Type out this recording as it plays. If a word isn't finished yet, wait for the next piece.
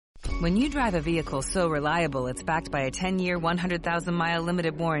When you drive a vehicle so reliable it's backed by a 10-year, 100,000-mile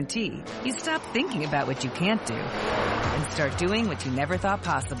limited warranty, you stop thinking about what you can't do and start doing what you never thought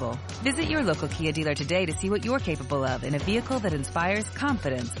possible. Visit your local Kia dealer today to see what you're capable of in a vehicle that inspires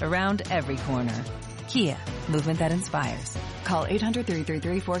confidence around every corner. Kia, movement that inspires. Call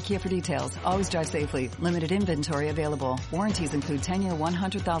 800-333-4KIA for details. Always drive safely. Limited inventory available. Warranties include 10-year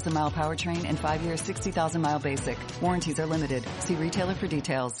 100,000-mile powertrain and 5-year 60,000-mile basic. Warranties are limited. See retailer for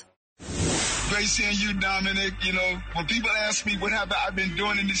details. Great seeing you, Dominic. You know, when people ask me what have I been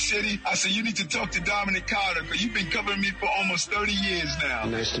doing in the city, I say you need to talk to Dominic Carter because you've been covering me for almost 30 years now.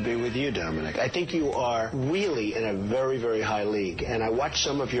 Nice to be with you, Dominic. I think you are really in a very, very high league. And I watch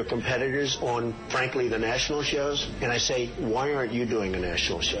some of your competitors on, frankly, the national shows, and I say, why aren't you doing a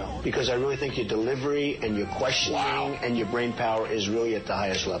national show? Because I really think your delivery and your questioning and your brain power is really at the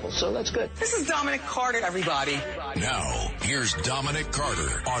highest level. So that's good. This is Dominic Carter, everybody. Now, here's Dominic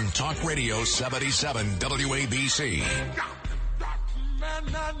Carter on Talk Radio 77 WABC.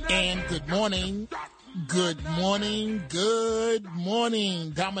 And good morning. Good morning. Good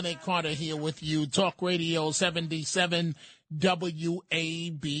morning. Dominic Carter here with you. Talk Radio 77 WABC.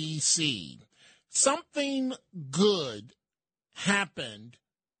 Something good happened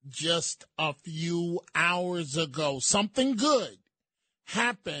just a few hours ago. Something good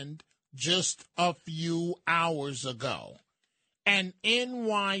happened just a few hours ago. An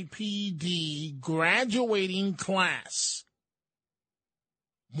NYPD graduating class.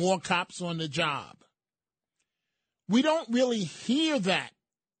 More cops on the job. We don't really hear that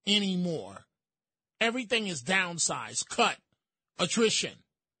anymore. Everything is downsized, cut, attrition.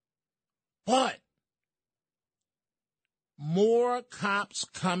 But more cops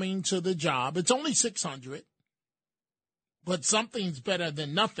coming to the job. It's only 600, but something's better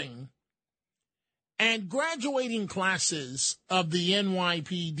than nothing. And graduating classes of the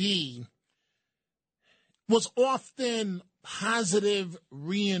NYPD was often positive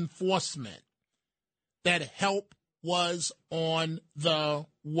reinforcement that help was on the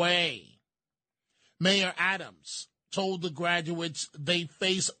way. Mayor Adams told the graduates they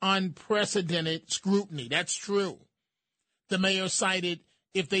face unprecedented scrutiny. That's true. The mayor cited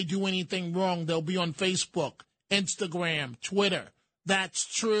if they do anything wrong, they'll be on Facebook, Instagram, Twitter. That's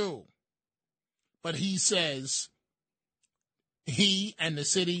true. But he says he and the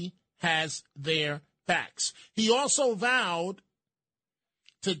city has their backs. He also vowed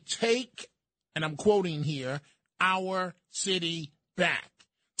to take, and I'm quoting here, our city back.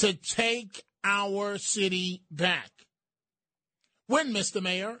 To take our city back. When, Mr.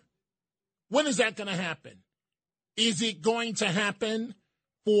 Mayor? When is that going to happen? Is it going to happen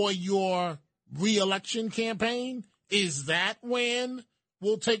for your re-election campaign? Is that when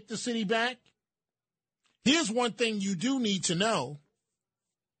we'll take the city back? Here's one thing you do need to know.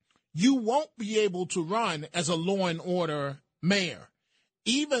 You won't be able to run as a law and order mayor,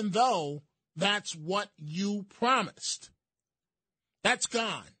 even though that's what you promised. That's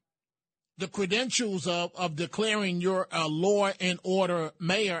gone. The credentials of declaring you're a law and order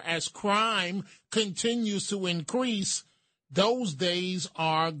mayor as crime continues to increase, those days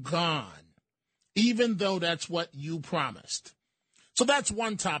are gone, even though that's what you promised. So that's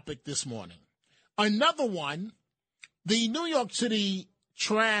one topic this morning. Another one, the New York City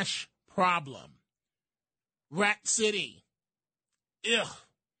trash problem. Rat City.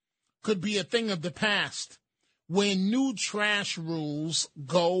 Could be a thing of the past when new trash rules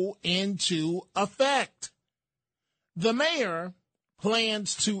go into effect. The mayor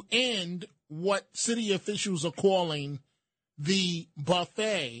plans to end what city officials are calling the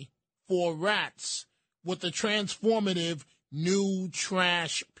buffet for rats with a transformative new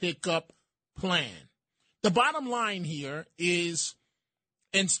trash pickup plan. The bottom line here is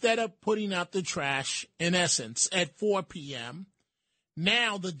instead of putting out the trash, in essence, at 4 p.m.,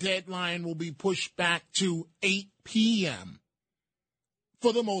 now the deadline will be pushed back to 8 p.m.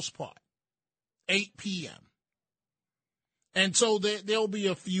 for the most part, 8 p.m. And so there'll be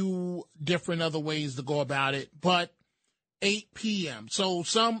a few different other ways to go about it, but 8 p.m. So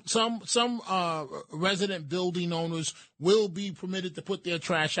some resident building owners will be permitted to put their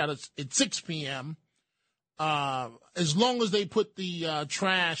trash out at 6 p.m. As long as they put the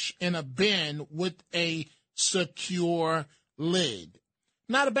trash in a bin with a secure lid.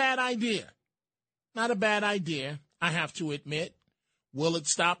 Not a bad idea. Not a bad idea, I have to admit. Will it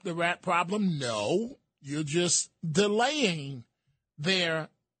stop the rat problem? No. You're just delaying their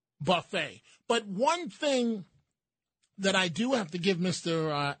buffet. But one thing that I do have to give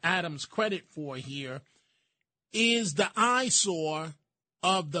Mr. Adams credit for here is the eyesore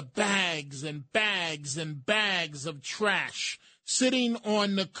of the bags and bags and bags of trash sitting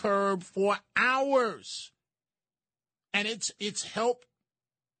on the curb for hours. And it's hurt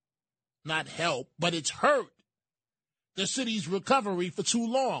the city's recovery for too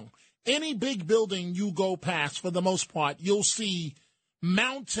long. Any big building you go past, for the most part, you'll see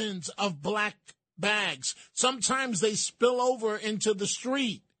mountains of black bags. Sometimes they spill over into the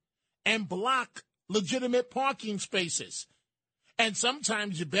street and block legitimate parking spaces. And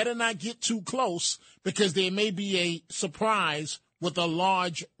sometimes you better not get too close because there may be a surprise with a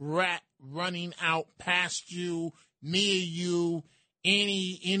large rat running out past you, near you,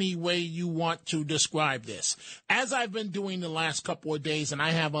 any way you want to describe this. As I've been doing the last couple of days, and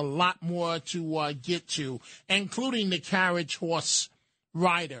I have a lot more to get to, including the carriage horse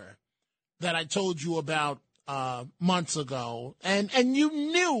rider that I told you about months ago, and you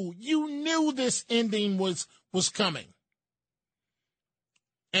knew this ending was coming.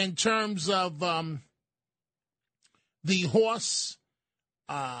 In terms of the horse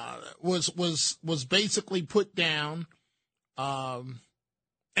was basically put down.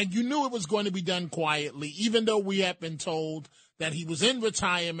 And you knew it was going to be done quietly, even though we had been told that he was in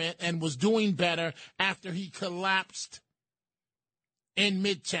retirement and was doing better after he collapsed in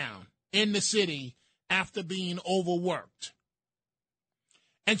Midtown, in the city, after being overworked.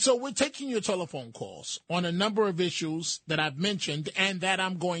 And so we're taking your telephone calls on a number of issues that I've mentioned and that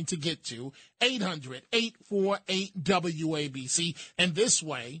I'm going to get to. 800-848-WABC. And this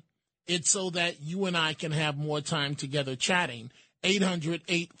way, it's so that you and I can have more time together chatting.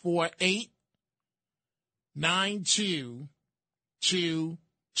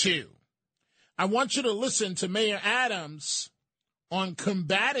 800-848-9222. I want you to listen to Mayor Adams on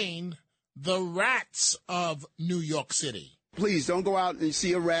combating the rats of New York City. Please don't go out and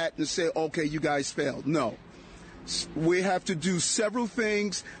see a rat and say, okay, you guys failed. No. We have to do several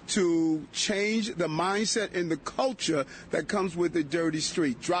things to change the mindset and the culture that comes with the dirty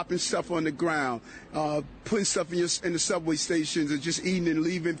street. Dropping stuff on the ground, putting stuff in the subway stations and just eating and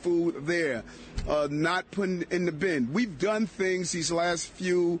leaving food there, not putting in the bin. We've done things these last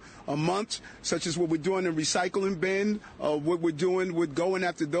few months, such as what we're doing in recycling bin, what we're doing with going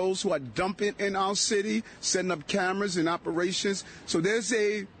after those who are dumping in our city, setting up cameras and operations. So there's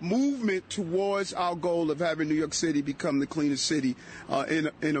a movement towards our goal of having New York City become the cleanest city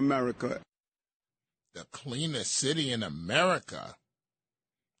in America. The cleanest city in America?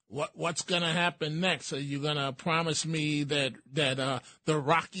 What's going to happen next? Are you going to promise me that the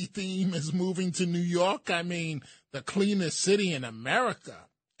Rocky theme is moving to New York? I mean, the cleanest city in America.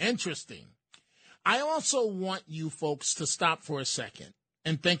 Interesting. I also want you folks to stop for a second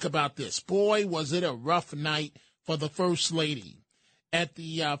and think about this. Boy, was it a rough night for the First Lady at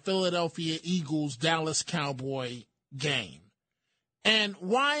the Philadelphia Eagles Dallas Cowboy game. And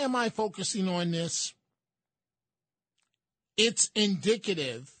why am I focusing on this? It's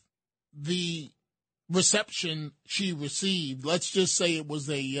indicative, the reception she received. Let's just say it was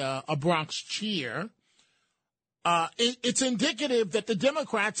a Bronx cheer. It's indicative that the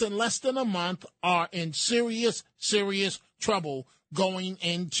Democrats in less than a month are in serious trouble going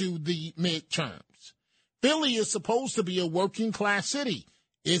into the midterms. Philly is supposed to be a working class city.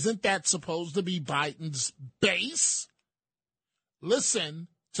 Isn't that supposed to be Biden's base? Listen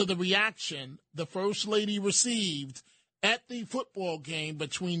to the reaction the First Lady received at the football game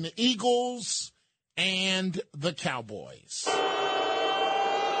between the Eagles and the Cowboys.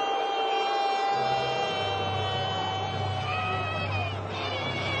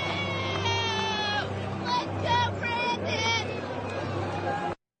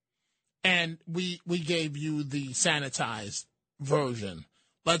 And we gave you the sanitized version.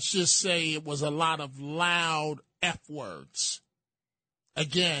 Let's just say it was a lot of loud F words.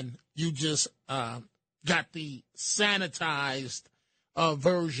 Again, you just got the sanitized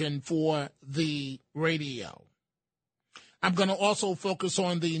version for the radio. I'm going to also focus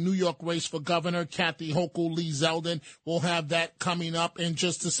on the New York race for governor. Kathy Hochul, Lee Zeldin. We'll have that coming up in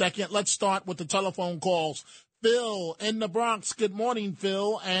just a second. Let's start with the telephone calls. Phil in the Bronx. Good morning,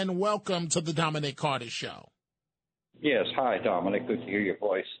 Phil, and welcome to the Dominic Carter Show. Yes. Hi, Dominic. Good to hear your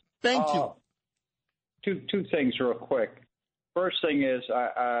voice. Thank you. Two things real quick. First thing is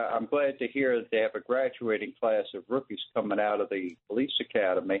I'm glad to hear that they have a graduating class of rookies coming out of the police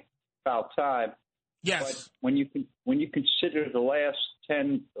academy. About time. Yes. But when you consider the last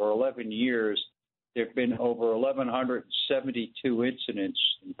 10 or 11 years, there have been over 1,172 incidents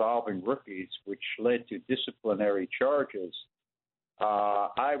involving rookies, which led to disciplinary charges.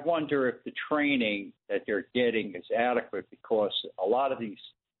 I wonder if the training that they're getting is adequate, because a lot of these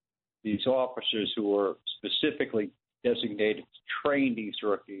officers who are specifically designated to train these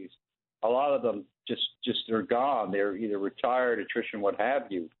rookies, a lot of them just they're gone. They're either retired, attrition, what have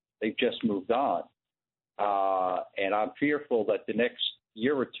you. They've just moved on. And I'm fearful that the next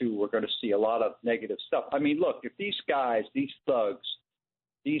year or two we're going to see a lot of negative stuff. I mean, look, if these guys, these thugs,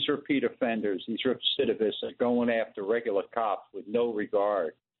 these repeat offenders, these recidivists are going after regular cops with no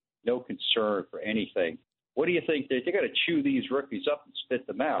regard, no concern for anything, what do you think? They're going to chew these rookies up and spit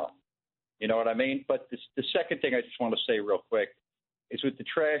them out. You know what I mean? But the second thing I just want to say real quick is with the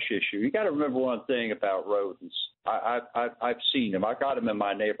trash issue. You got to remember one thing about rodents. I've seen them. I got them in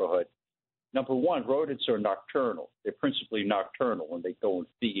my neighborhood. Number one, rodents are nocturnal. They're principally nocturnal when they go and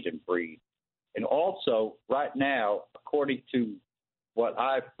feed and breed. And also, right now, according to what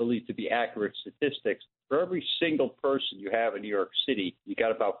I believe to be accurate statistics, for every single person you have in New York City, you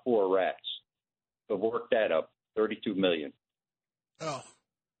got about 4 rats. So work that up, 32 million. Oh.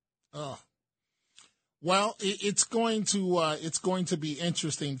 Well, it's going to be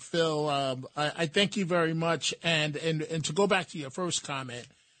interesting, Phil. I thank you very much. And to go back to your first comment,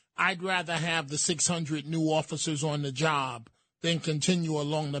 I'd rather have the 600 new officers on the job than continue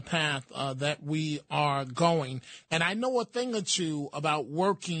along the path that we are going. And I know a thing or two about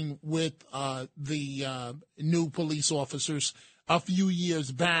working with the new police officers. A few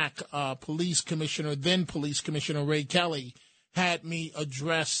years back, then Police Commissioner Ray Kelly had me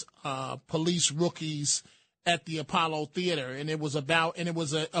address police rookies at the Apollo Theater, and it was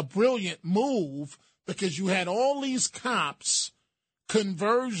a brilliant move because you had all these cops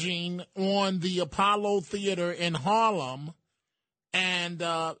converging on the Apollo Theater in Harlem, and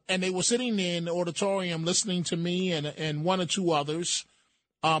they were sitting in the auditorium listening to me and one or two others.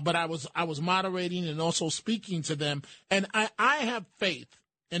 But I was moderating and also speaking to them, and I have faith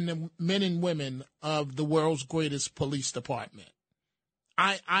in the men and women of the world's greatest police department.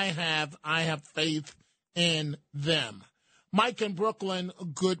 I have faith in them. Mike in Brooklyn,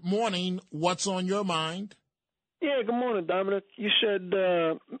 good morning. What's on your mind? Yeah, good morning, Dominic. You said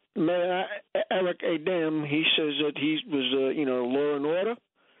Eric Adam. He says that he was law and order.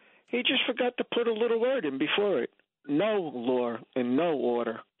 He just forgot to put a little word in before it. No law and no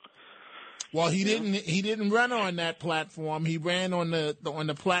order. Well, he didn't run on that platform. He ran on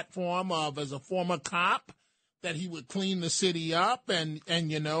the platform of, as a former cop, that he would clean the city up, him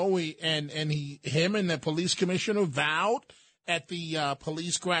and the police commissioner vowed at the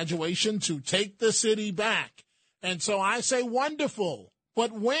police graduation to take the city back. And so I say wonderful.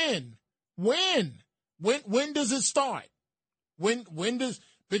 But when? When does it start?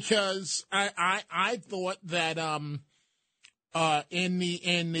 Because I thought that in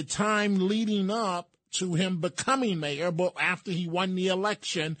the time leading up to him becoming mayor, but after he won the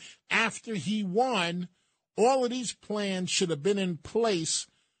election, all of these plans should have been in place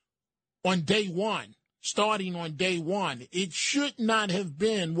on day one, starting on day one. It should not have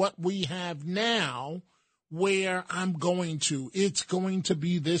been what we have now, where it's going to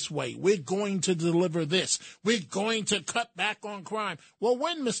be this way. We're going to deliver this. We're going to cut back on crime. Well,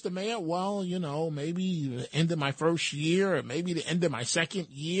 when, Mr. Mayor? Well, maybe the end of my first year or maybe the end of my second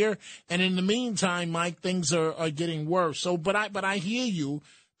year. And in the meantime, Mike, things are getting worse. So, but I hear you.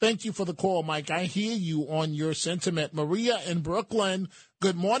 Thank you for the call, Mike. I hear you on your sentiment. Maria in Brooklyn.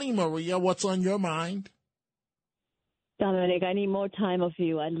 Good morning, Maria. What's on your mind? Dominic, I need more time of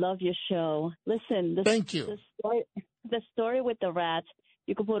you. I love your show. Listen, thank you. The story with the rats,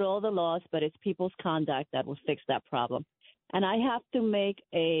 you can put all the laws, but it's people's conduct that will fix that problem. And I have to make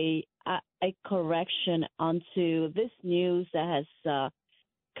a correction onto this news that has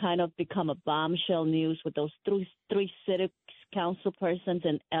kind of become a bombshell news with those three city council persons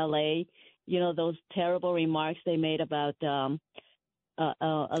in L.A., those terrible remarks they made about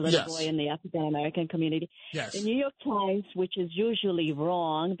a little boy in the African-American community. Yes. The New York Times, which is usually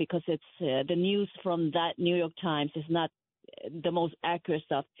wrong because it's the news from that New York Times is not the most accurate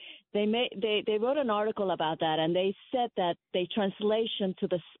stuff. They wrote an article about that, and they said that the translation to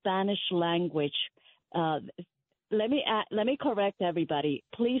the Spanish language. Let me correct everybody.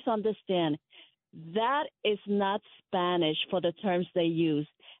 Please understand that is not Spanish for the terms they use.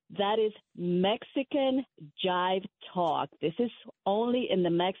 That is Mexican jive talk. This is only in the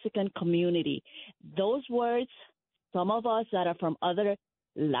Mexican community. Those words, some of us that are from other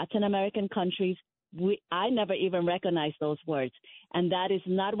Latin American countries, I never even recognize those words. And that is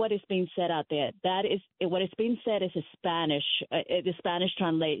not what is being said out there. That is what is being said is the Spanish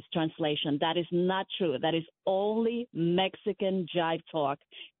translation. That is not true. That is only Mexican jive talk.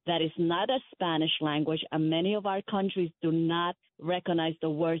 That is not a Spanish language, and many of our countries do not recognize the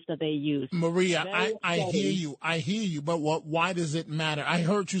words that they use. Maria, I hear you, but why does it matter? I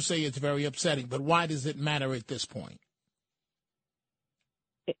heard you say it's very upsetting, but why does it matter at this point?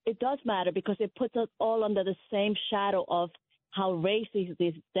 It does matter because it puts us all under the same shadow of how racist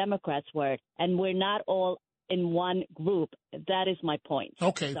these Democrats were, and we're not all in one group. That is my point.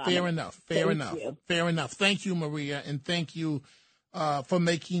 Okay, Donna. fair enough. Fair enough. Thank you, Maria, and thank you for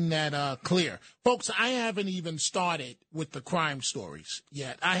making that clear. Folks, I haven't even started with the crime stories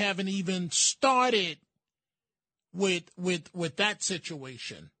yet. I haven't even started with that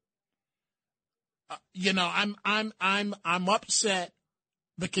situation. I'm upset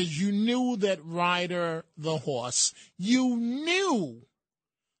because you knew that Ryder the horse, you knew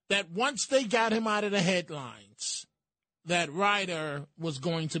that once they got him out of the headlines, that Ryder was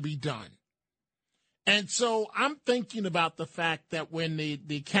going to be done. And so I'm thinking about the fact that when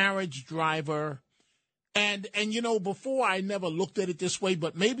the carriage driver, and before I never looked at it this way,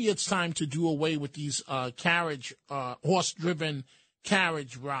 but maybe it's time to do away with these horse-driven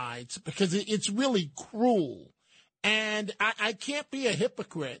carriage rides because it's really cruel. And I can't be a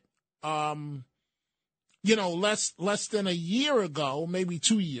hypocrite. Less than a year ago, maybe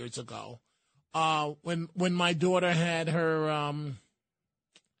 2 years ago, when my daughter had her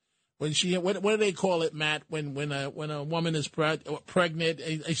when she what do they call it, Matt? When a woman is pregnant,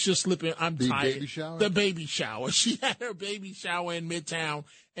 it's just slipping. I'm tired. Baby shower? The baby shower. She had her baby shower in Midtown,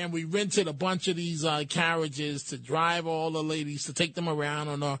 and we rented a bunch of these carriages to drive all the ladies to take them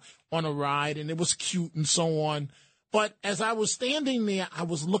around on a ride, and it was cute and so on. But as I was standing there, I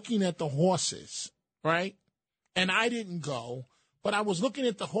was looking at the horses, right? And I didn't go, but I was looking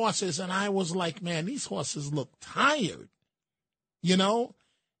at the horses, and I was like, man, these horses look tired,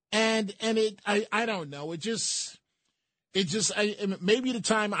 And I don't know. Maybe the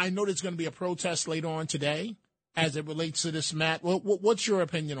time I know there's going to be a protest later on today as it relates to this, Matt. What's your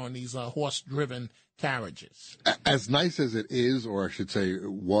opinion on these horse-driven carriages? As nice as it is, or I should say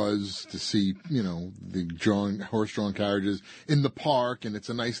it was, to see, the horse-drawn carriages in the park, and it's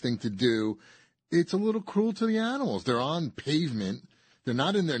a nice thing to do, it's a little cruel to the animals. They're on pavement. They're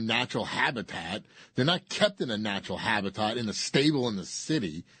not in their natural habitat. They're not kept in a natural habitat in a stable in the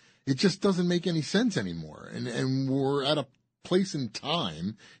city. It just doesn't make any sense anymore. And we're at a place in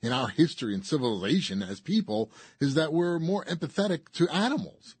time in our history and civilization as people is that we're more empathetic to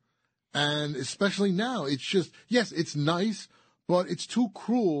animals. And especially now, it's just, yes, it's nice, but it's too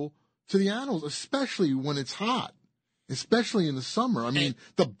cruel to the animals, especially when it's hot. Especially in the summer. I mean,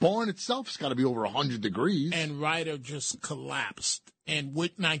 the barn itself's got to be over 100 degrees. And Ryder just collapsed and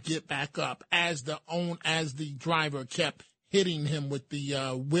would not get back up as the driver kept hitting him with the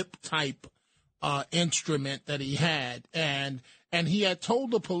whip type instrument that he had. And he had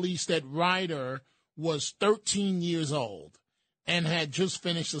told the police that Ryder was 13 years old and had just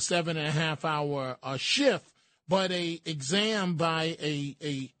finished a 7.5-hour shift. But a exam by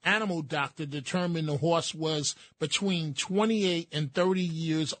a animal doctor determined the horse was between 28 and 30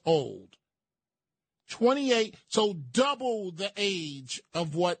 years old. 28, so double the age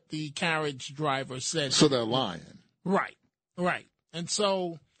of what the carriage driver said. So they're lying. Right. And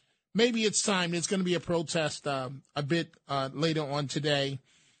so maybe it's time. There's going to be a protest a bit later on today.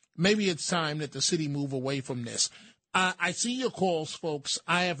 Maybe it's time that the city move away from this. I see your calls, folks.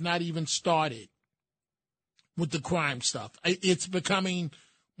 I have not even started with the crime stuff. It's becoming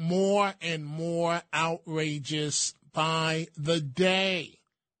more and more outrageous by the day.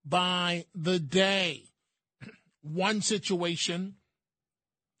 One situation,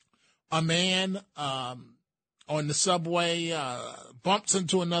 a man on the subway bumps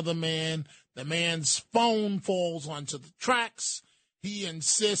into another man. The man's phone falls onto the tracks. He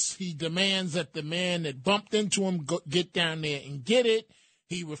demands that the man that bumped into him get down there and get it.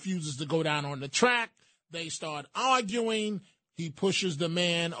 He refuses to go down on the track. They start arguing. He pushes the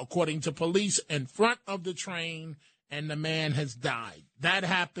man, according to police, in front of the train, and the man has died. That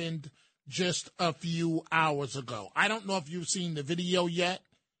happened just a few hours ago. I don't know if you've seen the video yet,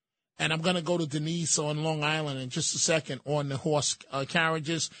 and I'm going to go to Denise on Long Island in just a second on the horse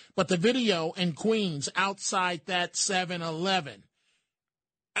carriages. But the video in Queens outside that 7-Eleven,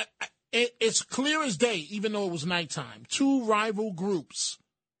 it's clear as day, even though it was nighttime. Two rival groups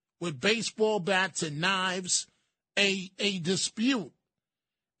with baseball bats and knives, a dispute.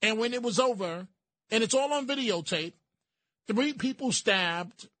 And when it was over, and it's all on videotape, 3 people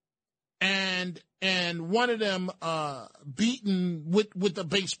stabbed and one of them beaten with a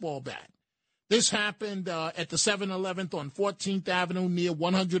baseball bat. This happened at the 7-Eleven on 14th Avenue near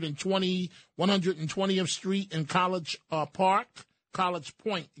 120th Street in College Point,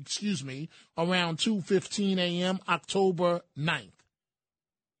 around 2:15 a.m. October 9th.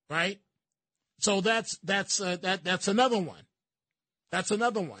 Right? So that's another one. That's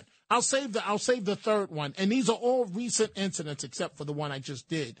another one. I'll save the third one. And these are all recent incidents except for the one I just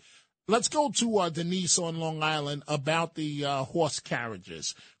did. Let's go to Denise on Long Island about the horse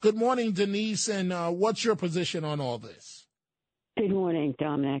carriages. Good morning, Denise, and what's your position on all this? Good morning,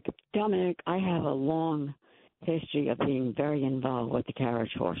 Dominic. Dominic, I have a long history of being very involved with the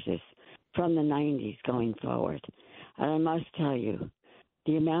carriage horses from the 90s going forward. And I must tell you,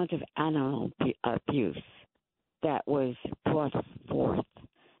 the amount of animal abuse that was brought forth.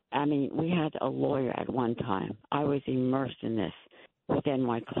 I mean, we had a lawyer at one time. I was immersed in this. Within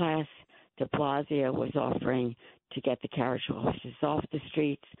my class, de Blasio was offering to get the carriage horses off the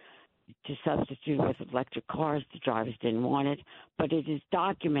streets, to substitute with electric cars. The drivers didn't want it. But it is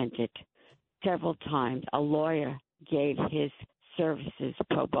documented several times. A lawyer gave his services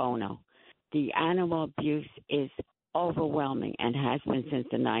pro bono. The animal abuse is overwhelming and has been since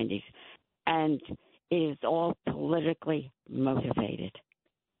the 90s. And it is all politically motivated.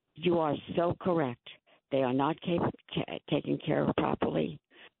 You are so correct. They are not taken care of properly.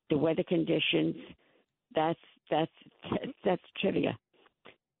 The weather conditions, that's trivia.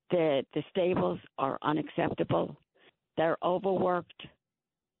 The stables are unacceptable. They're overworked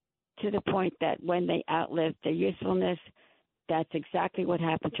to the point that when they outlive their usefulness, that's exactly what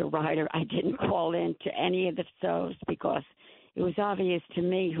happened to Ryder. I didn't call in to any of the shows because it was obvious to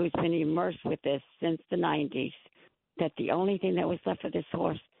me, who's been immersed with this since the 90s, that the only thing that was left for this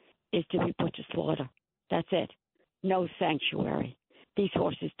horse is to be put to slaughter. That's it. No sanctuary. These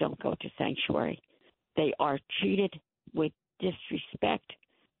horses don't go to sanctuary. They are treated with disrespect,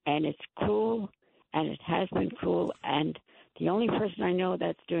 and it's cruel, and it has been cruel. And the only person I know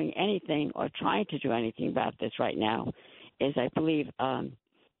that's doing anything or trying to do anything about this right now is, I believe,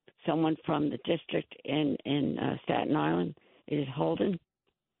 someone from the district in Staten Island. It is Holden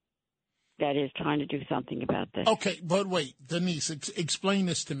that is trying to do something about this. Okay, but wait, Denise, explain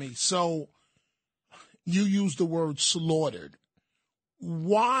this to me. So you use the word slaughtered.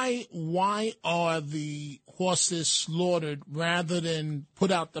 Why are the horses slaughtered rather than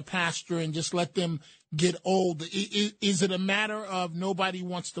put out the pasture and just let them get old? Is it a matter of nobody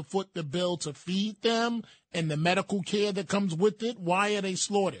wants to foot the bill to feed them and the medical care that comes with it? Why are they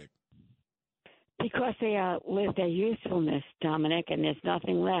slaughtered? Because they outlive their usefulness, Dominic, and there's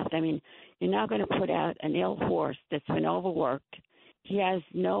nothing left. I mean, you're not going to put out an ill horse that's been overworked. He has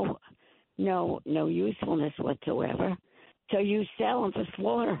no usefulness whatsoever. So you sell him for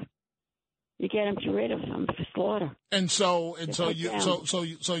slaughter. You get him rid of him for slaughter. So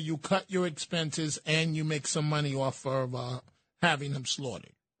you cut your expenses and you make some money off of having him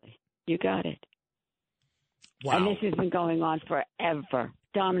slaughtered. You got it. Wow. And this has been going on forever.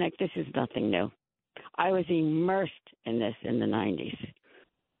 Dominic, this is nothing new. I was immersed in this in the 90s.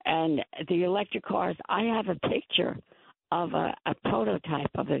 And the electric cars, I have a picture of a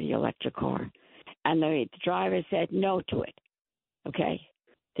prototype of the electric car. And the driver said no to it, okay?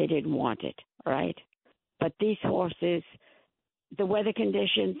 They didn't want it, all right? But these horses, the weather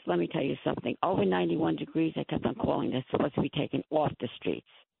conditions, let me tell you something. Over 91 degrees, I kept on calling this supposed to be taken off the streets.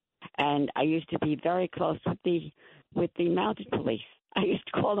 And I used to be very close with the mounted police. I used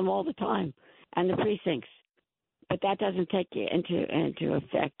to call them all the time, and the precincts. But that doesn't take into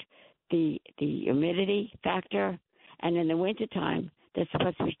effect the humidity factor. And in the wintertime, they're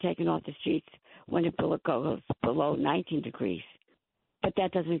supposed to be taken off the streets when it goes below 19 degrees. But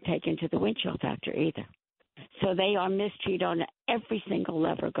that doesn't take into the wind chill factor either. So they are mistreated on every single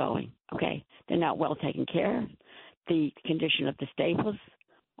lever going, okay? They're not well taken care of. The condition of the stables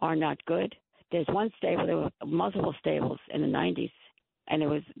are not good. There's one stable, there were multiple stables in the 90s, and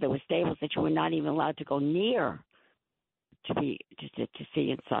there were stables that you were not even allowed to go near to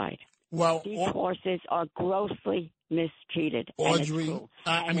see inside. Well, these horses are grossly mistreated. Audrey,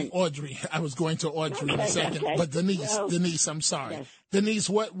 Audrey, I was going to Audrey in a second, but Denise, I'm sorry. Yes. Denise,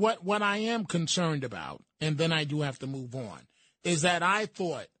 what I am concerned about, and then I do have to move on, is that I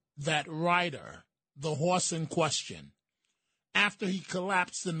thought that Ryder, the horse in question, after he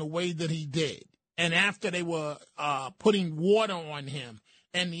collapsed in the way that he did, and after they were putting water on him,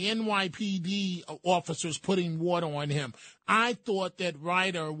 and the NYPD officers putting water on him, I thought that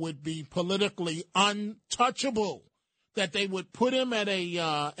Ryder would be politically untouchable, that they would put him at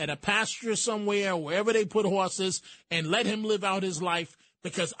a pasture somewhere, wherever they put horses, and let him live out his life,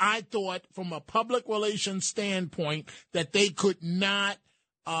 because I thought from a public relations standpoint that they could not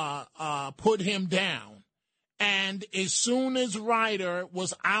put him down. And as soon as Ryder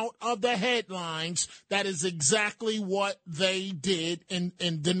was out of the headlines, that is exactly what they did. And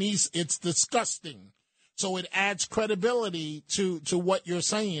Denise, it's disgusting. So it adds credibility to what you're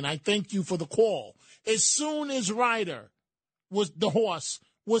saying. I thank you for the call. As soon as Ryder, the horse,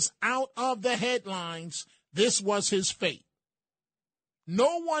 was out of the headlines, this was his fate.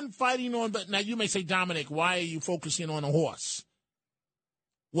 No one fighting on, but now you may say, Dominic, why are you focusing on a horse?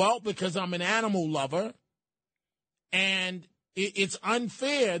 Well, because I'm an animal lover, and it's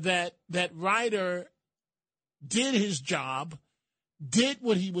unfair that Ryder did his job, did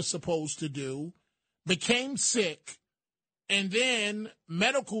what he was supposed to do, became sick, and then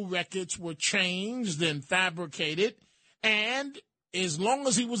medical records were changed and fabricated, and as long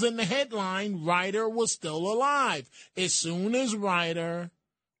as he was in the headline, Ryder was still alive. As soon as Ryder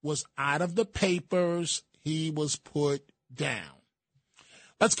was out of the papers, he was put down.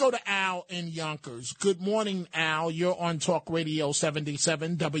 Let's go to Al in Yonkers. Good morning, Al. You're on Talk Radio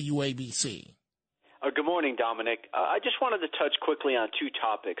 77 WABC. Good morning, Dominic. I just wanted to touch quickly on two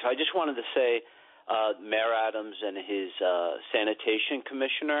topics. I just wanted to say Mayor Adams and his sanitation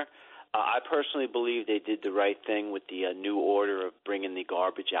commissioner, I personally believe they did the right thing with the new order of bringing the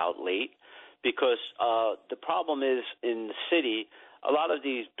garbage out late, because the problem is in the city, a lot of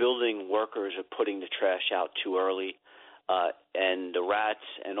these building workers are putting the trash out too early, and the rats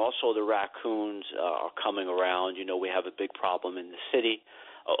and also the raccoons are coming around. You know, we have a big problem in the city.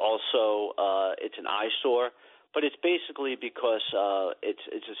 Also, it's an eyesore, but it's basically because it's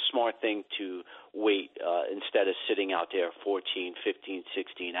a smart thing to wait instead of sitting out there 14, 15,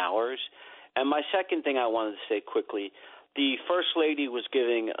 16 hours. And my second thing I wanted to say quickly, the First Lady was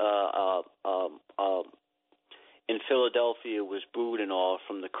giving in Philadelphia was booed and all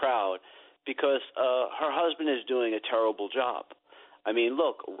from the crowd because her husband is doing a terrible job. I mean,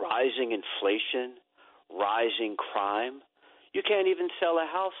 look, rising inflation, rising crime. You can't even sell a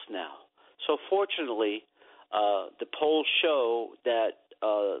house now. So fortunately, the polls show that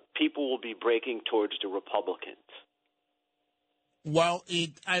people will be breaking towards the Republicans. Well,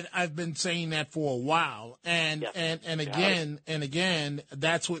 I've been saying that for a while, and again,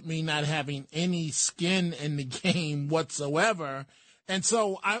 that's with me not having any skin in the game whatsoever, and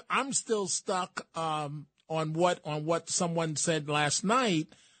so I'm still stuck on what someone said last night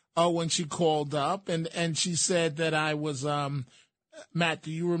when she called up, and she said that I was Matt.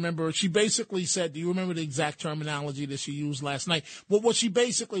 Do you remember? She basically said, "Do you remember the exact terminology that she used last night?" Well, what she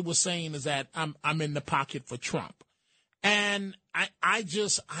basically was saying is that I'm in the pocket for Trump. And I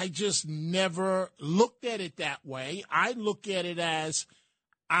just never looked at it that way. I look at it as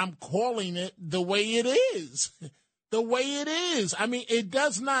I'm calling it the way it is. The way it is. I mean, it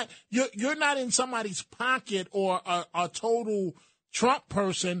does not, you're not in somebody's pocket or a total Trump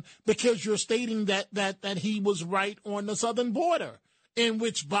person because you're stating that he was right on the southern border, in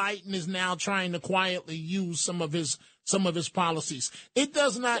which Biden is now trying to quietly use some of his policies. It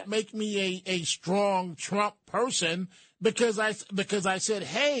does not make me a strong Trump person because I said,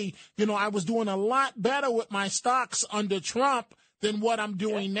 hey, I was doing a lot better with my stocks under Trump than what I'm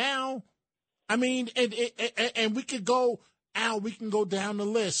doing now. I mean, and we could go, Al, we can go down the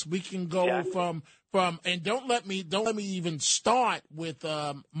list. We can go from and don't let me even start with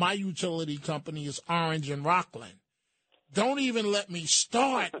my utility company is Orange and Rockland. Don't even let me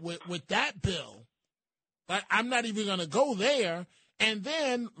start with that bill. I'm not even going to go there. And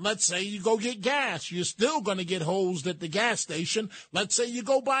then let's say you go get gas. You're still going to get hosed at the gas station. Let's say you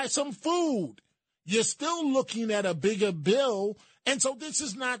go buy some food. You're still looking at a bigger bill. And so this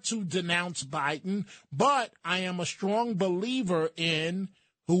is not to denounce Biden, but I am a strong believer in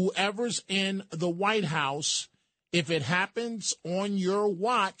whoever's in the White House. If it happens on your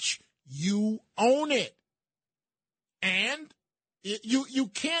watch, you own it. And you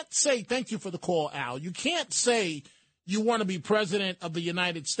can't say, thank you for the call, Al. You can't say you want to be president of the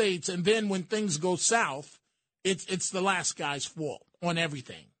United States, and then when things go south, it's the last guy's fault on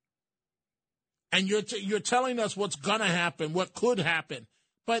everything. And you're telling us what's going to happen, what could happen,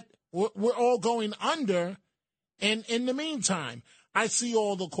 but we're all going under. And in the meantime, I see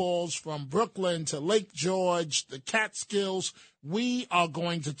all the calls from Brooklyn to Lake George, the Catskills. We are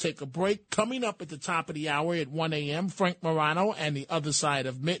going to take a break. Coming up at the top of the hour at 1 a.m., Frank Morano and the Other Side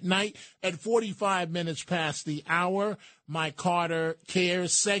of Midnight. At 45 minutes past the hour, my Carter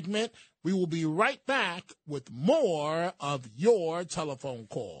Cares segment. We will be right back with more of your telephone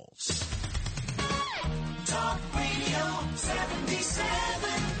calls. Talk Radio 77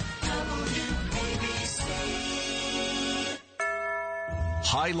 WABC.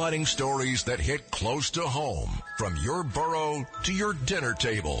 Highlighting stories that hit close to home, from your borough to your dinner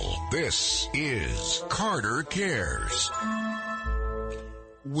table. This is Carter Cares.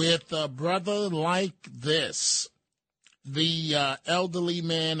 With a brother like this, the elderly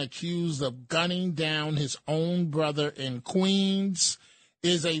man accused of gunning down his own brother in Queens,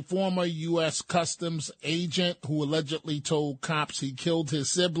 is a former U.S. Customs agent who allegedly told cops he killed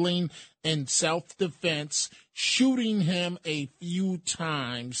his sibling in self-defense, shooting him a few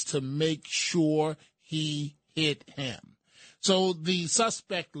times to make sure he hit him. So the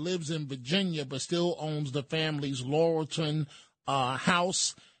suspect lives in Virginia but still owns the family's Laurelton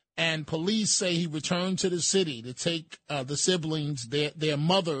house, and police say he returned to the city to take the siblings, their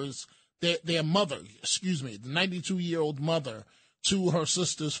mother, the 92-year-old mother, to her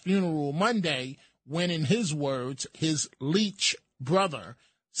sister's funeral Monday when, in his words, his leech brother,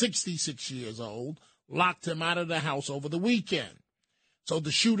 66 years old, locked him out of the house over the weekend. So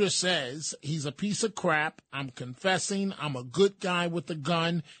the shooter says, he's a piece of crap. I'm confessing. I'm a good guy with a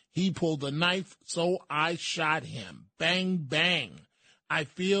gun. He pulled a knife, so I shot him. Bang, bang. I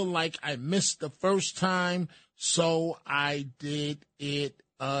feel like I missed the first time, so I did it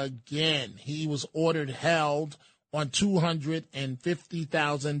again. He was ordered held on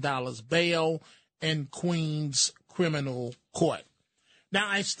 $250,000 bail in Queens Criminal Court. Now,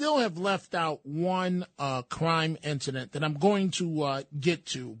 I still have left out one crime incident that I'm going to get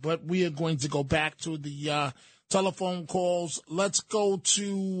to, but we are going to go back to the telephone calls. Let's go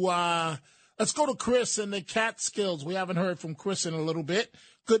to Chris in the Catskills. We haven't heard from Chris in a little bit.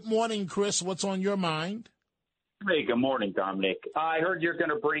 Good morning, Chris. What's on your mind? Hey, good morning, Dominic. I heard you're going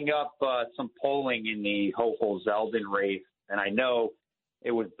to bring up some polling in the Hochul-Zeldin race, and I know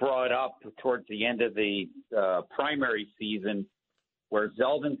it was brought up towards the end of the primary season where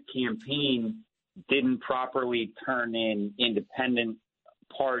Zeldin's campaign didn't properly turn in independent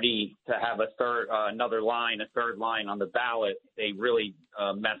party to have a third line on the ballot. They really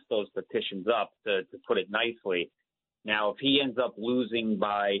messed those petitions up, to put it nicely. Now, if he ends up losing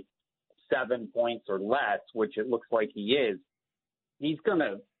by 7 points or less, which it looks like he is, he's going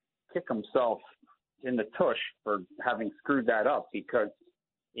to kick himself in the tush for having screwed that up, because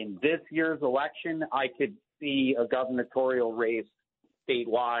in this year's election, I could see a gubernatorial race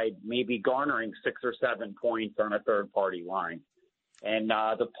statewide maybe garnering 6 or 7 points on a third-party line. And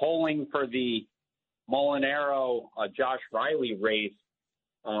the polling for the Molinaro-Josh Riley race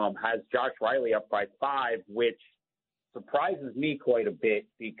has Josh Riley up by 5, which surprises me quite a bit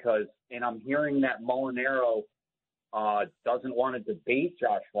and I'm hearing that Molinaro doesn't want to debate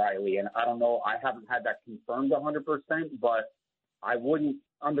Josh Riley, and I don't know, I haven't had that confirmed 100%, but I wouldn't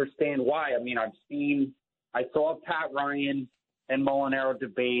understand why. I mean, I saw Pat Ryan and Molinaro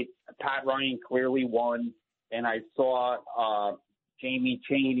debate. Pat Ryan clearly won, and I saw Jamie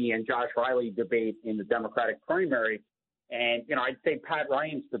Chaney and Josh Riley debate in the Democratic primary. And, I'd say Pat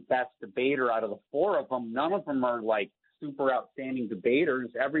Ryan's the best debater out of the 4 of them. None of them are like super outstanding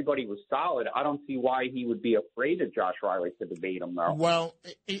debaters. Everybody was solid. I don't see why he would be afraid of Josh Riley to debate him, though. Well,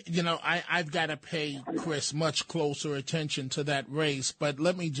 I've got to pay, Chris, much closer attention to that race. But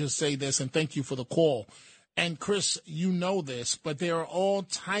let me just say this, and thank you for the call. And, Chris, you know this, but there are all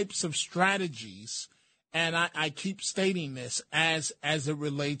types of strategies, and I keep stating this, as it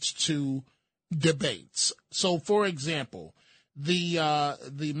relates to debates. So, for example, the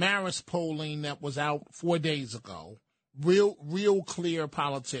Marist polling that was out 4 days ago, Real Clear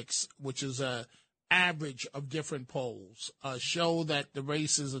Politics, which is a average of different polls, show that the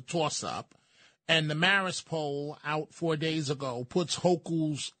race is a toss-up. And the Marist poll out 4 days ago puts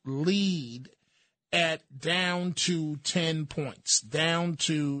Hochul's lead at down to 10 points.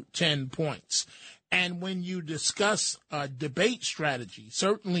 And when you discuss debate strategy,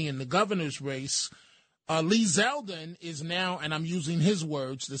 certainly in the governor's race, Lee Zeldin is now, and I'm using his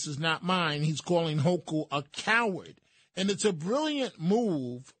words, this is not mine, he's calling Hochul a coward. And it's a brilliant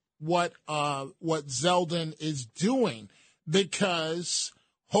move what Zeldin is doing, because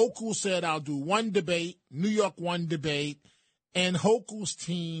Hochul said, I'll do one debate, New York one debate, and Hochul's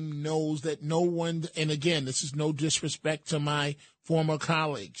team knows that no one, and again, this is no disrespect to my former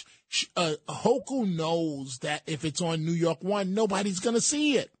colleagues, Hochul knows that if it's on New York one, nobody's going to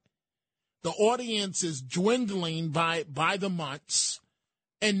see it. The audience is dwindling by the months,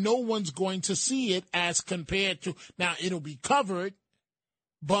 and no one's going to see it as compared to, now it'll be covered,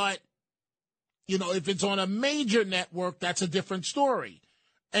 but, if it's on a major network, that's a different story.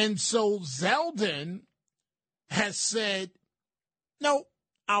 And so Zeldin has said, no,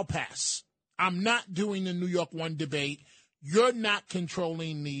 I'll pass. I'm not doing the New York one debate. You're not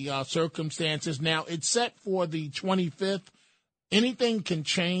controlling the circumstances. Now, it's set for the 25th. Anything can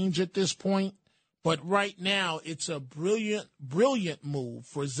change at this point. But right now, it's a brilliant move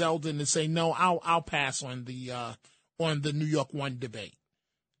for Zeldin to say, no, I'll pass on the New York one debate.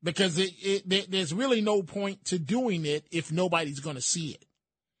 Because there's really no point to doing it if nobody's going to see it.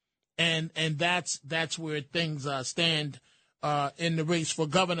 And that's where things stand in the race for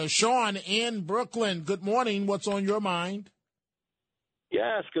governor. Sean in Brooklyn, good morning. What's on your mind?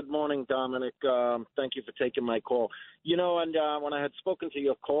 Yes, good morning, Dominic. Thank you for taking my call. You know, and when I had spoken to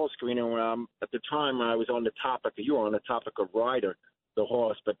your call screener, at the time I was on the topic, you were on the topic of Ryder, the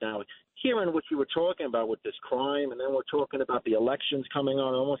horse, but now hearing what you were talking about with this crime, and then we're talking about the elections coming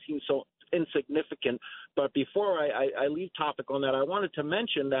on, it almost seems so insignificant. But before I leave topic on that, I wanted to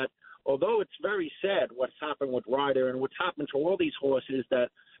mention that although it's very sad what's happened with Ryder and what's happened to all these horses that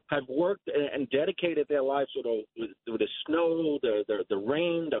have worked and dedicated their lives through the snow, the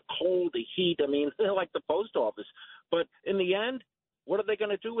rain, the cold, the heat. I mean, they're like the post office. But in the end, what are they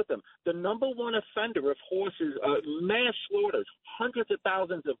going to do with them? The number one offender of horses, mass slaughters, hundreds of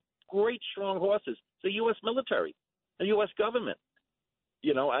thousands of great, strong horses, the U.S. military, the U.S. government.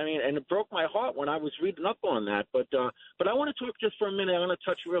 You know, I mean, and it broke my heart when I was reading up on that. But I want to talk just for a minute. I want to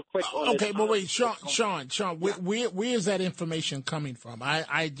touch real quick on Okay, this. but wait, Sean, where is that information coming from?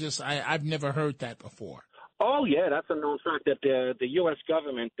 I've never heard that before. Oh yeah, that's a known fact that the U.S.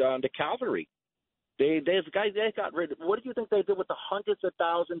 government, the cavalry, they got rid of. What do you think they did with the hundreds of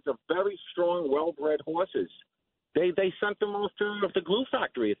thousands of very strong, well-bred horses? They sent them off to the glue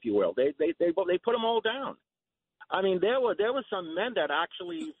factory, if you will. They put them all down. I mean, there were some men that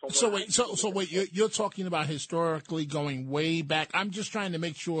actually. So wait, you're talking about historically going way back. I'm just trying to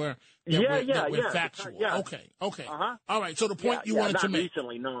make sure that we're factual. Yeah. Okay. Uh-huh. All right. So the point you wanted to not make.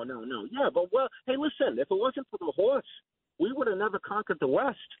 recently, no. Yeah, but hey, listen, if it wasn't for the horse, we would have never conquered the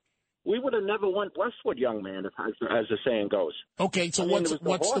West. We would have never went westward, young man, as the saying goes. Okay. So what's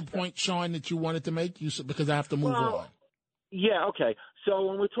the point, Sean, that you wanted to make? You said, because I have to move on. Yeah, okay. So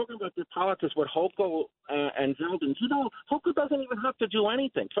when we're talking about the politics with Hochul and Zeldin, you know, Hochul doesn't even have to do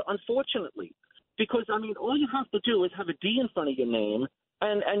anything, unfortunately. Because, I mean, all you have to do is have a D in front of your name,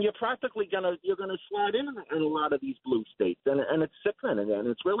 and you're practically you're gonna slide in a lot of these blue states. And it's sickening, and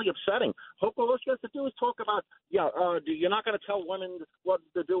it's really upsetting. Hochul, all she has to do is talk about, you're not going to tell women what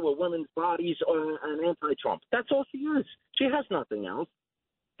to do with women's bodies and anti-Trump. That's all she is. She has nothing else.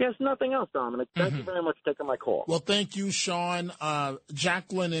 There's nothing else, Dominic. Thank you very much for taking my call. Well, thank you, Sean.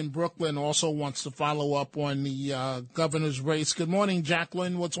 Jacqueline in Brooklyn also wants to follow up on the governor's race. Good morning,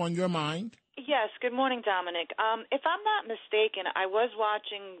 Jacqueline. What's on your mind? Yes, good morning, Dominic. If I'm not mistaken, I was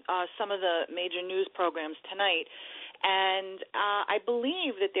watching some of the major news programs tonight, and I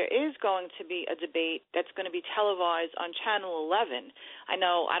believe that there is going to be a debate that's going to be televised on Channel 11. I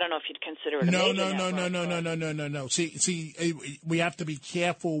don't know if you'd consider it a major network. No. See, we have to be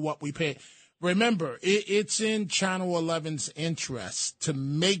careful what we pay. Remember, it's in Channel 11's interest to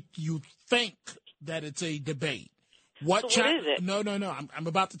make you think that it's a debate. What is it? No. I'm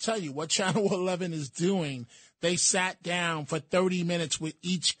about to tell you what Channel 11 is doing. They sat down for 30 minutes with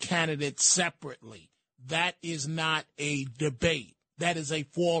each candidate separately. That is not a debate. That is a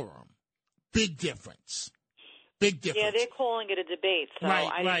forum. Big difference. Yeah, they're calling it a debate. So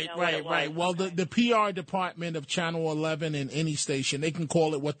Right. Well, the PR department of Channel 11 and any station, they can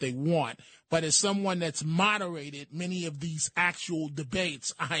call it what they want. But as someone that's moderated many of these actual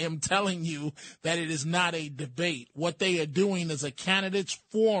debates, I am telling you that it is not a debate. What they are doing is a candidates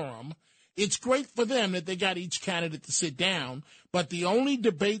forum. It's great for them that they got each candidate to sit down, but the only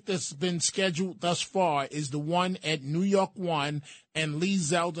debate that's been scheduled thus far is the one at New York 1, and Lee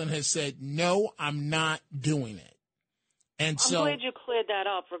Zeldin has said, no, I'm not doing it. And I'm glad you cleared that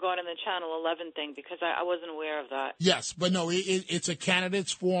up regarding the Channel 11 thing, because I wasn't aware of that. Yes, but no, it's a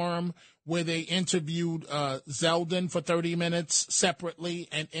candidates forum where they interviewed Zeldin for 30 minutes separately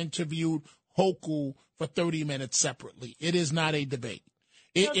and interviewed Hochul for 30 minutes separately. It is not a debate.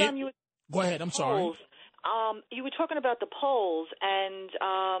 Go ahead. I'm sorry. You were talking about the polls and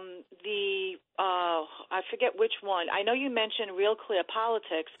I forget which one. I know you mentioned Real Clear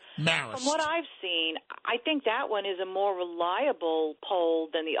Politics. Marist. From what I've seen, I think that one is a more reliable poll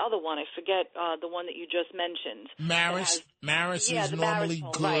than the other one. I forget the one that you just mentioned. Marist is normally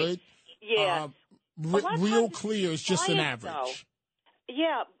poll, good. Right. Yeah. Real Clear is just an average. Though.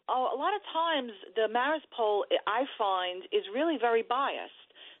 Yeah. A lot of times the Marist poll, I find, is really very biased.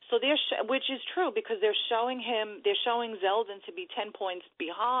 So which is true because they're showing Zeldin to be 10 points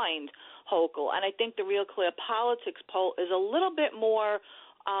behind Hochul, and I think the Real Clear Politics poll is a little bit more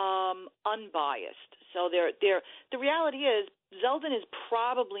unbiased. So the reality is Zeldin is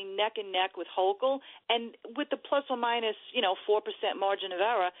probably neck and neck with Hochul, and with the plus or minus 4% margin of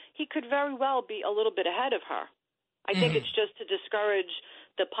error, he could very well be a little bit ahead of her. I think it's just to discourage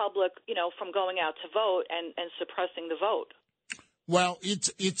the public, from going out to vote and suppressing the vote. Well,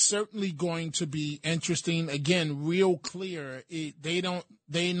 it's certainly going to be interesting. Again, Real Clear,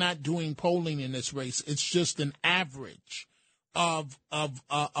 they're not doing polling in this race. It's just an average of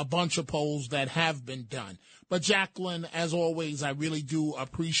a bunch of polls that have been done. But Jacqueline, as always, I really do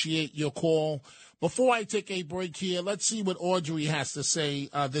appreciate your call. Before I take a break here, let's see what Audrey has to say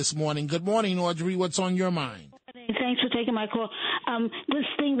this morning. Good morning, Audrey. What's on your mind? Thanks for taking my call. This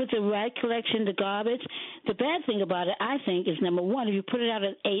thing with the rat collection, the garbage, the bad thing about it, I think, is number one, if you put it out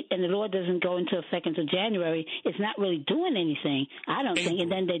at 8 and the law doesn't go into effect until January, it's not really doing anything, I don't think.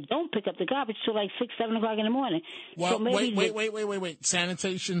 And then they don't pick up the garbage till like 6, 7 o'clock in the morning. Well, so maybe wait.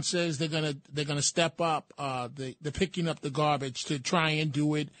 Sanitation says they're gonna step up the picking up the garbage to try and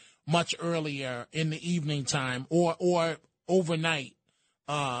do it much earlier in the evening time or overnight.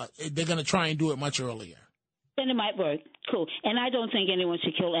 They're gonna try and do it much earlier. Then it might work. Cool. And I don't think anyone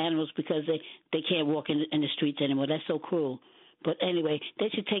should kill animals because they can't walk in the streets anymore. That's so cruel. But anyway, they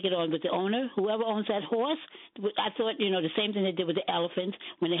should take it on with the owner, whoever owns that horse. I thought, the same thing they did with the elephants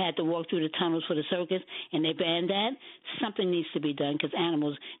when they had to walk through the tunnels for the circus and they banned that. Something needs to be done because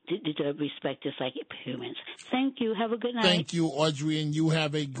animals deserve respect just like humans. Thank you. Have a good night. Thank you, Audrey, and you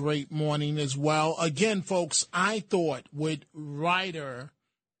have a great morning as well. Again, folks, I thought with Ryder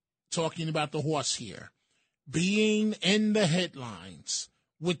talking about the horse here, being in the headlines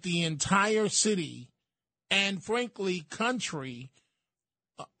with the entire city and, frankly, country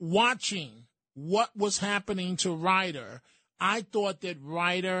watching what was happening to Ryder, I thought that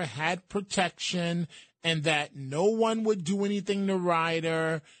Ryder had protection and that no one would do anything to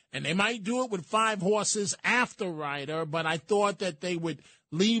Ryder. And they might do it with 5 horses after Ryder, but I thought that they would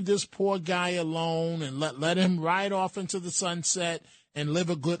leave this poor guy alone and let him ride off into the sunset and live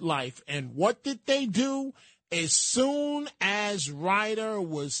a good life. And what did they do? As soon as Ryder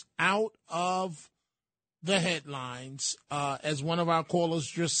was out of the headlines, as one of our callers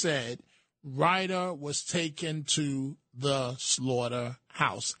just said, Ryder was taken to the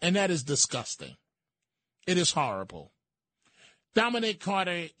slaughterhouse. And that is disgusting. It is horrible. Dominic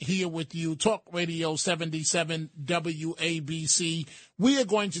Carter here with you, Talk Radio 77 WABC. We are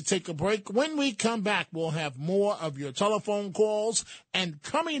going to take a break. When we come back, we'll have more of your telephone calls. And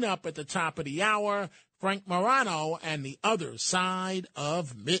coming up at the top of the hour, Frank Morano and the Other Side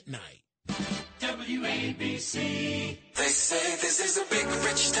of Midnight. WABC. They say this is a big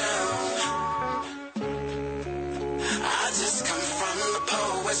rich town. I just come from the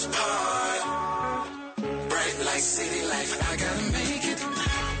poet's part. Bright like city life, I gotta make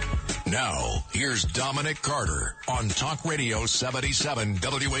it. Now, here's Dominic Carter on Talk Radio 77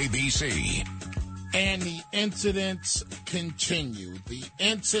 WABC. And the incidents continue. The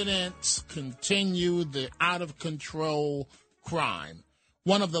incidents continue, the out-of-control crime.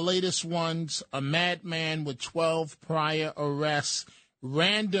 One of the latest ones, a madman with 12 prior arrests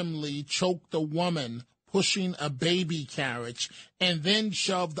randomly choked a woman pushing a baby carriage and then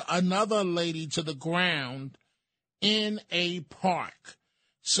shoved another lady to the ground in a park.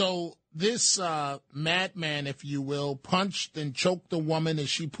 So this madman, if you will, punched and choked the woman as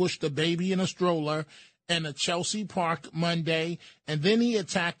she pushed a baby in a stroller in a Chelsea Park Monday, and then he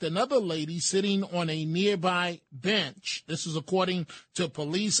attacked another lady sitting on a nearby bench. This is according to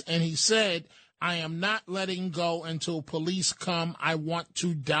police, and he said, "I am not letting go until police come. I want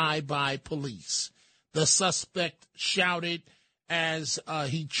to die by police." The suspect shouted as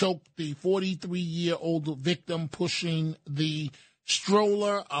he choked the 43-year-old victim pushing the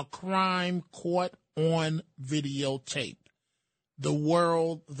stroller, a crime caught on videotape. The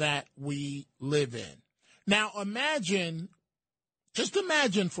world that we live in. Now just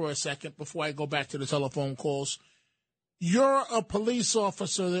imagine for a second before I go back to the telephone calls, you're a police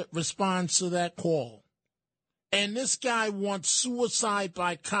officer that responds to that call. And this guy wants suicide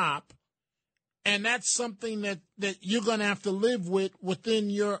by cop, and that's something that you're going to have to live with within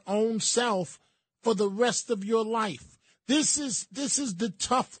your own self for the rest of your life. This is the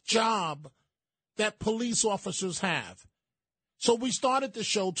tough job that police officers have. So we started the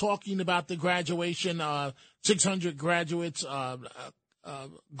show talking about the graduation, 600 graduates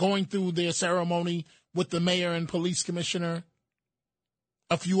going through their ceremony with the mayor and police commissioner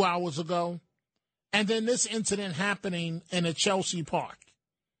a few hours ago. And then this incident happening in a Chelsea Park.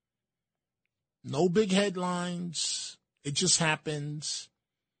 No big headlines. It just happens.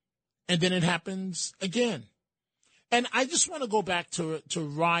 And then it happens again. And I just want to go back to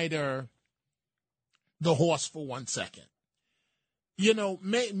Ryder, the horse, for 1 second.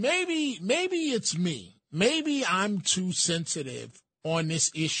 Maybe it's me. Maybe I'm too sensitive on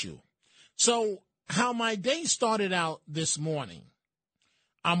this issue. So how my day started out this morning,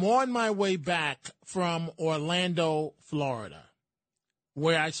 I'm on my way back from Orlando, Florida,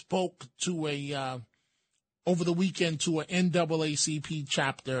 where I spoke to over the weekend to an NAACP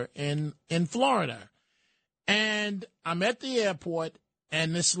chapter in Florida. And I'm at the airport,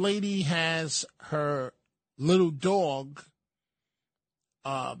 and this lady has her little dog,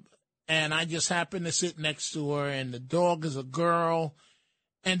 and I just happen to sit next to her, and the dog is a girl.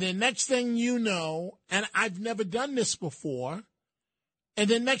 And then next thing you know, and I've never done this before, and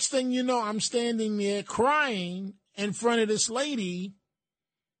then next thing you know, I'm standing there crying in front of this lady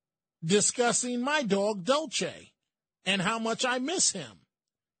discussing my dog, Dolce, and how much I miss him.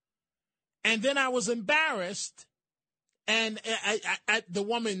 And then I was embarrassed, and the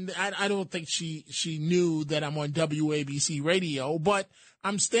woman, I don't think she knew that I'm on WABC radio, but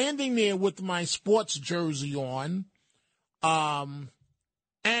I'm standing there with my sports jersey on, and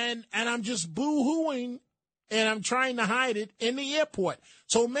I'm just boo-hooing, and I'm trying to hide it in the airport.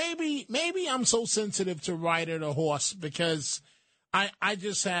 So maybe I'm so sensitive to Ryder the horse because I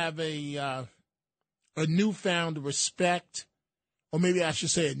just have a newfound respect, or maybe I should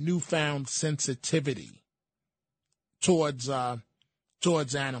say a newfound sensitivity towards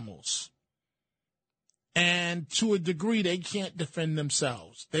animals. And to a degree, they can't defend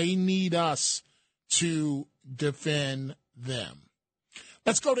themselves. They need us to defend them.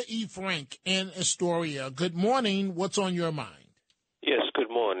 Let's go to E. Frank in Astoria. Good morning. What's on your mind? Yes, good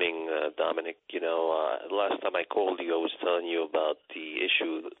morning, Dominic. Last time I called you, I was telling you about the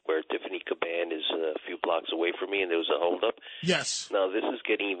issue where Tiffany Caban is a few blocks away from me, and there was a holdup. Yes. Now, this is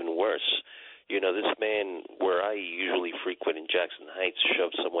getting even worse. This man, where I usually frequent in Jackson Heights,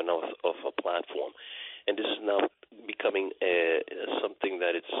 shoved someone off a platform. And this is now becoming something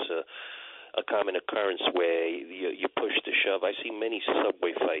that it's a common occurrence where you push to shove. I see many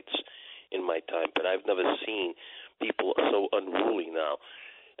subway fights in my time, but I've never seen people so unruly now.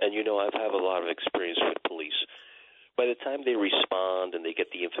 And, I have a lot of experience with police. By the time they respond and they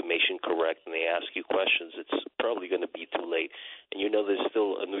get the information correct and they ask you questions, it's probably going to be too late. And there's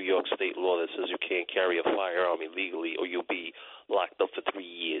still a New York state law that says you can't carry a firearm illegally or you'll be locked up for 3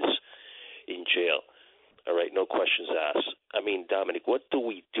 years in jail. All right, no questions asked. I mean, Dominic, what do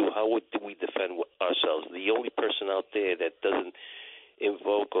we do? How do we defend ourselves? The only person out there that doesn't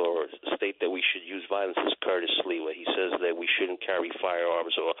invoke or state that we should use violence is Curtis Sliwa. He says that we shouldn't carry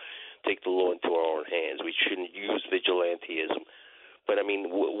firearms or take the law into our own hands. We shouldn't use vigilantism. But, I mean,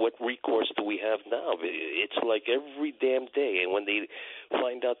 what recourse do we have now? It's like every damn day. And when they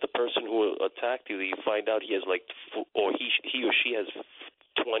find out the person who attacked you, you find out he has or he or she has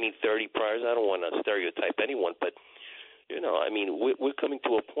 20, 30 priors. I don't want to stereotype anyone, but, we're coming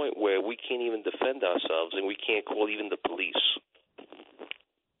to a point where we can't even defend ourselves and we can't call even the police.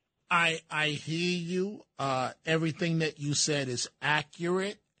 I hear you. Everything that you said is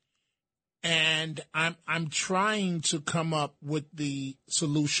accurate. And I'm trying to come up with the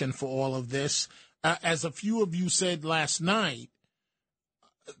solution for all of this. As a few of you said last night,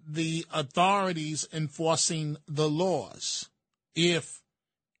 the authorities enforcing the laws. If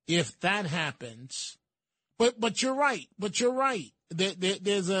that happens, but you're right.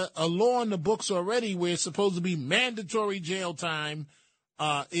 There's a law in the books already where it's supposed to be mandatory jail time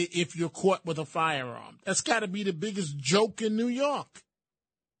if you're caught with a firearm. That's got to be the biggest joke in New York.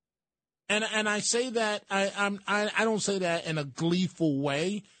 And I say that I don't say that in a gleeful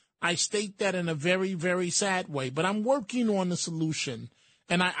way. I state that in a very, very sad way. But I'm working on the solution,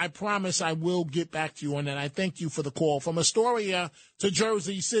 and I promise I will get back to you on that. I thank you for the call. From Astoria to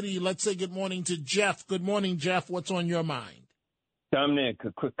Jersey City, let's say good morning to Jeff. Good morning, Jeff. What's on your mind? Dominic,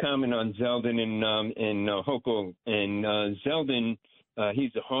 a quick comment on Zeldin in Hochul. And Zeldin,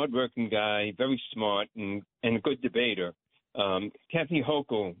 he's a hardworking guy, very smart, and a good debater. Kathy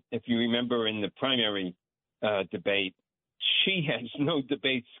Hochul, if you remember in the primary debate, she has no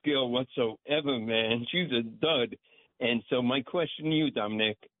debate skill whatsoever, man. She's a dud. And so my question to you,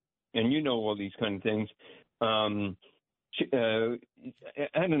 Dominic, and you know all these kind of things, I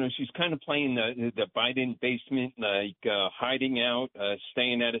don't know, she's kind of playing the Biden basement, hiding out,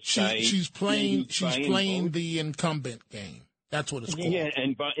 staying out of sight. She's playing the incumbent game. That's what it's called. Yeah,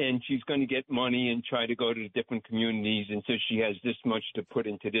 and she's going to get money and try to go to different communities, and so she has this much to put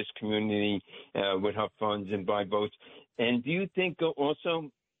into this community with her funds and buy votes. And do you think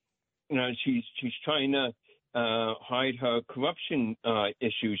also, she's trying to hide her corruption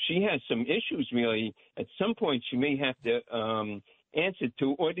issues? She has some issues, really. At some point, she may have to answer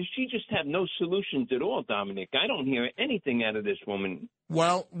to, or does she just have no solutions at all, Dominic? I don't hear anything out of this woman.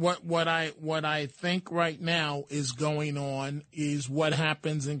 Well, what I think right now is going on is what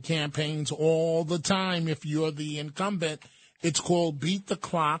happens in campaigns all the time. If you're the incumbent, it's called beat the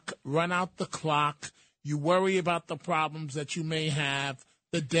clock, run out the clock. You worry about the problems that you may have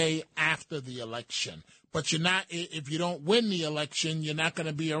the day after the election. but you're not. If you don't win the election, you're not going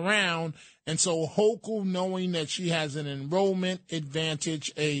to be around. And so Hochul, knowing that she has an enrollment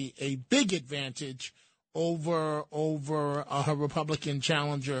advantage, a big advantage over her Republican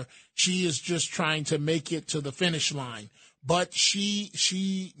challenger, she is just trying to make it to the finish line. But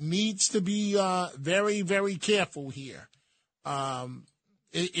she needs to be very, very careful here.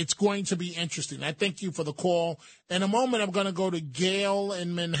 It's going to be interesting. I thank you for the call. In a moment, I'm going to go to Gail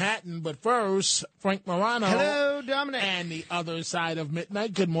in Manhattan. But first, Frank Morano. Hello, Dominic. And the other side of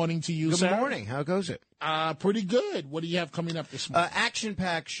midnight. Good morning to you, sir. Good morning. How goes it? Pretty good. What do you have coming up this morning?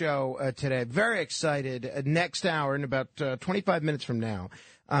 Action-packed show today. Very excited. Next hour, in about 25 minutes from now,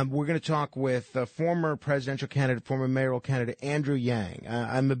 we're going to talk with former presidential candidate, former mayoral candidate, Andrew Yang.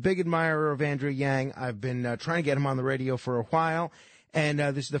 I'm a big admirer of Andrew Yang. I've been trying to get him on the radio for a while. And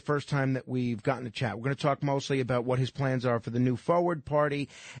this is the first time that we've gotten to chat. We're going to talk mostly about what his plans are for the new Forward Party.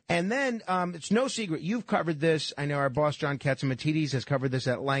 And then it's no secret. You've covered this. I know our boss, John Catsimatidis, has covered this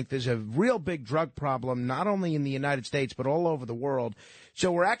at length. There's a real big drug problem, not only in the United States, but all over the world.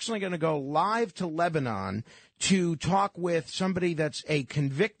 So we're actually going to go live to Lebanon to talk with somebody that's a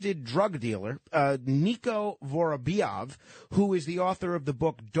convicted drug dealer, Nico Vorobiev, who is the author of the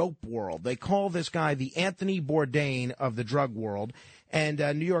book Dope World. They call this guy the Anthony Bourdain of the drug world. And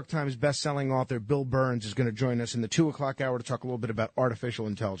New York Times bestselling author Bill Burns is going to join us in the 2 o'clock hour to talk a little bit about artificial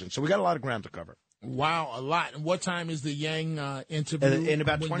intelligence. So we got a lot of ground to cover. Wow, a lot. And what time is the Yang interview? In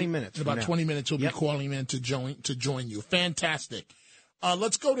about 20 minutes. In about 20 minutes, he'll be calling in to join you. Fantastic.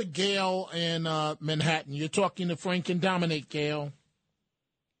 Let's go to Gail in Manhattan. You're talking to Frank and Dominic, Gail.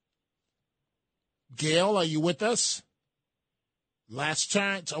 Gail, are you with us? Last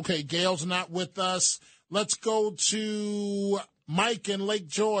chance. Okay, Gail's not with us. Let's go to Mike in Lake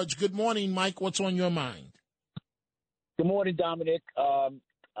George. Good morning, Mike. What's on your mind? Good morning, Dominic.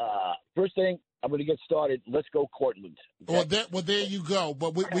 First thing, I'm going to get started. Let's go, Cortland. Okay? Well, there you go.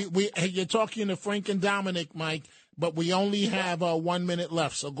 But hey, you're talking to Frank and Dominic, Mike, but we only have 1 minute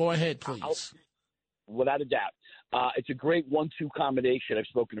left. So go ahead, please. Without a doubt. It's a great 1-2 combination. I've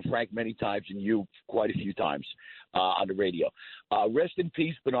spoken to Frank many times and you quite a few times on the radio. Rest in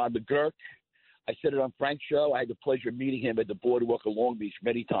peace, Bernard McGurk. I said it on Frank's show. I had the pleasure of meeting him at the boardwalk of Long Beach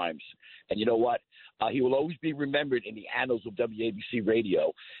many times. And you know what? He will always be remembered in the annals of WABC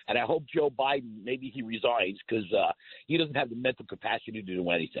radio. And I hope Joe Biden, maybe he resigns because he doesn't have the mental capacity to do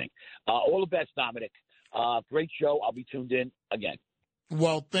anything. All the best, Dominic. Great show. I'll be tuned in again.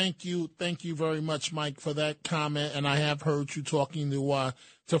 Well, thank you. Thank you very much, Mike, for that comment. And I have heard you talking to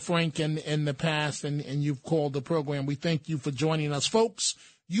Frank in the past, and you've called the program. We thank you for joining us. Folks,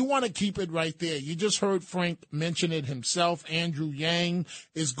 you want to keep it right there. You just heard Frank mention it himself. Andrew Yang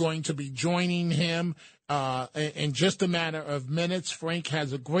is going to be joining him in just a matter of minutes. Frank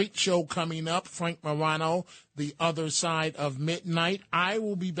has a great show coming up. Frank Morano, The Other Side of Midnight. I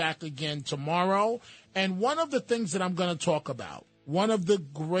will be back again tomorrow. And one of the things that I'm going to talk about, one of the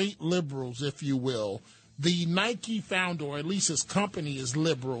great liberals, if you will, the Nike founder, or at least his company is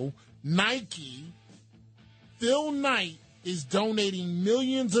liberal, Nike, Phil Knight, is donating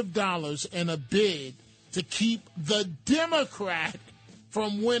millions of dollars in a bid to keep the Democrat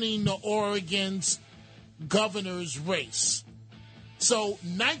from winning the Oregon's governor's race. So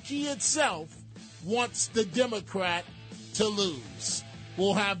Nike itself wants the Democrat to lose.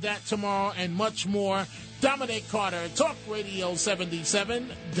 We'll have that tomorrow and much more. Dominic Carter, Talk Radio 77,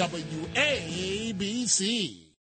 WABC.